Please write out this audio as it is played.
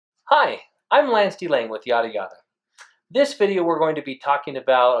Hi, I'm Lance D. Lang with YADAYADA. This video we're going to be talking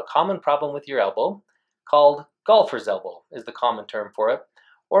about a common problem with your elbow called golfer's elbow is the common term for it,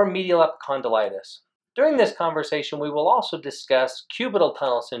 or medial epicondylitis. During this conversation we will also discuss cubital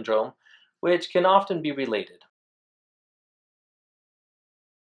tunnel syndrome, which can often be related.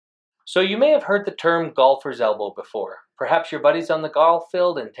 So you may have heard the term golfer's elbow before. Perhaps your buddy's on the golf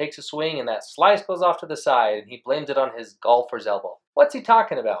field and takes a swing and that slice goes off to the side and he blames it on his golfer's elbow. What's he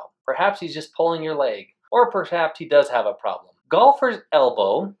talking about? Perhaps he's just pulling your leg, or perhaps he does have a problem. Golfer's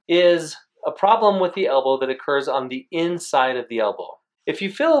elbow is a problem with the elbow that occurs on the inside of the elbow. If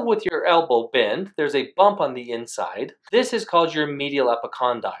you feel with your elbow bend, there's a bump on the inside. This is called your medial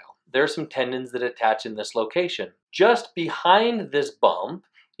epicondyle. There are some tendons that attach in this location. Just behind this bump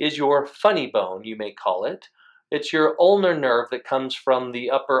is your funny bone, you may call it. It's your ulnar nerve that comes from the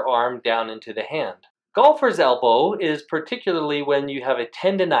upper arm down into the hand. Golfer's elbow is particularly when you have a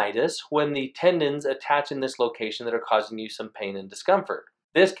tendonitis, when the tendons attach in this location that are causing you some pain and discomfort.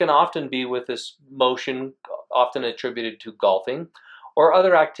 This can often be with this motion, often attributed to golfing, or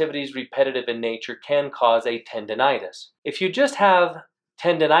other activities repetitive in nature can cause a tendonitis. If you just have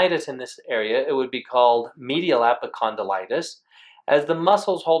tendonitis in this area, it would be called medial epicondylitis, as the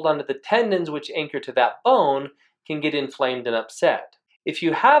muscles hold onto the tendons which anchor to that bone can get inflamed and upset. If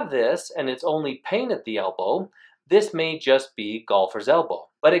you have this and it's only pain at the elbow, this may just be golfer's elbow.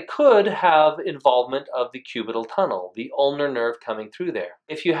 But it could have involvement of the cubital tunnel, the ulnar nerve coming through there.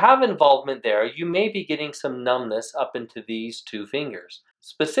 If you have involvement there, you may be getting some numbness up into these two fingers,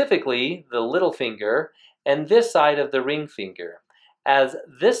 specifically the little finger and this side of the ring finger, as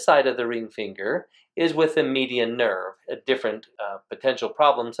this side of the ring finger is with the median nerve, a different potential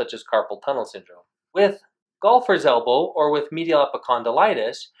problem such as carpal tunnel syndrome. With golfer's elbow or with medial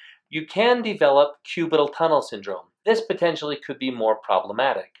epicondylitis, you can develop cubital tunnel syndrome. This potentially could be more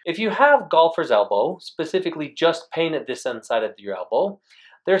problematic. If you have golfer's elbow, specifically just pain at this inside of your elbow,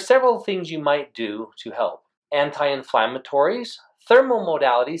 there are several things you might do to help. Anti-inflammatories, thermal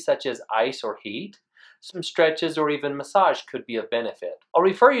modalities such as ice or heat, some stretches or even massage could be of benefit. I'll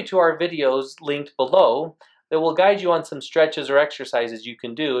refer you to our videos linked below that will guide you on some stretches or exercises you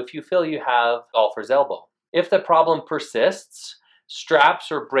can do if you feel you have golfer's elbow. If the problem persists, straps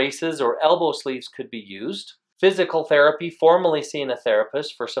or braces or elbow sleeves could be used. Physical therapy, formally seeing a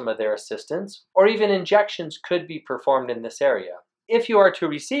therapist for some of their assistance, or even injections could be performed in this area. If you are to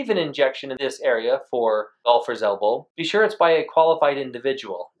receive an injection in this area for golfer's elbow, be sure it's by a qualified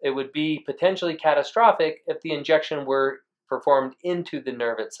individual. It would be potentially catastrophic if the injection were performed into the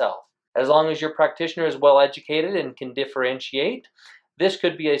nerve itself. As long as your practitioner is well educated and can differentiate, this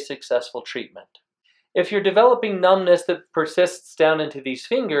could be a successful treatment. If you're developing numbness that persists down into these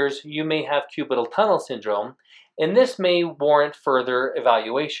fingers, you may have cubital tunnel syndrome, and this may warrant further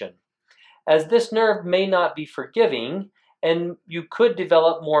evaluation, as this nerve may not be forgiving, and you could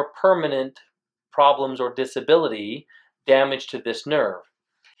develop more permanent problems or disability damage to this nerve.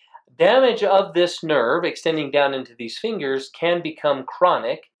 Damage of this nerve extending down into these fingers can become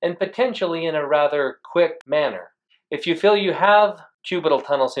chronic and potentially in a rather quick manner. If you feel you have cubital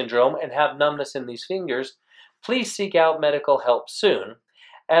tunnel syndrome and have numbness in these fingers, please seek out medical help soon,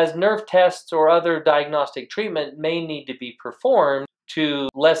 as nerve tests or other diagnostic treatment may need to be performed to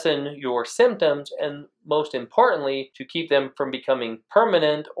lessen your symptoms and, most importantly, to keep them from becoming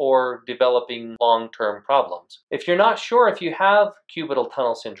permanent or developing long-term problems. If you're not sure if you have cubital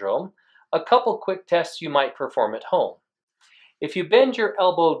tunnel syndrome, a couple quick tests you might perform at home. If you bend your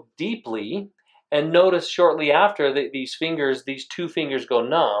elbow deeply and notice shortly after that these two fingers go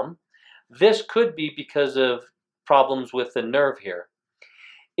numb, this could be because of problems with the nerve here.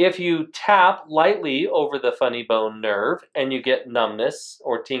 If you tap lightly over the funny bone nerve and you get numbness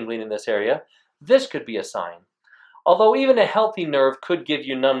or tingling in this area, this could be a sign. Although even a healthy nerve could give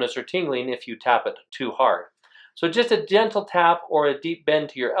you numbness or tingling if you tap it too hard. So just a gentle tap or a deep bend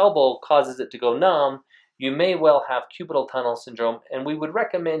to your elbow causes it to go numb, you may well have cubital tunnel syndrome, and we would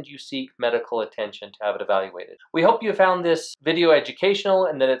recommend you seek medical attention to have it evaluated. We hope you found this video educational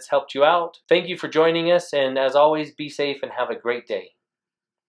and that it's helped you out. Thank you for joining us, and as always, be safe and have a great day.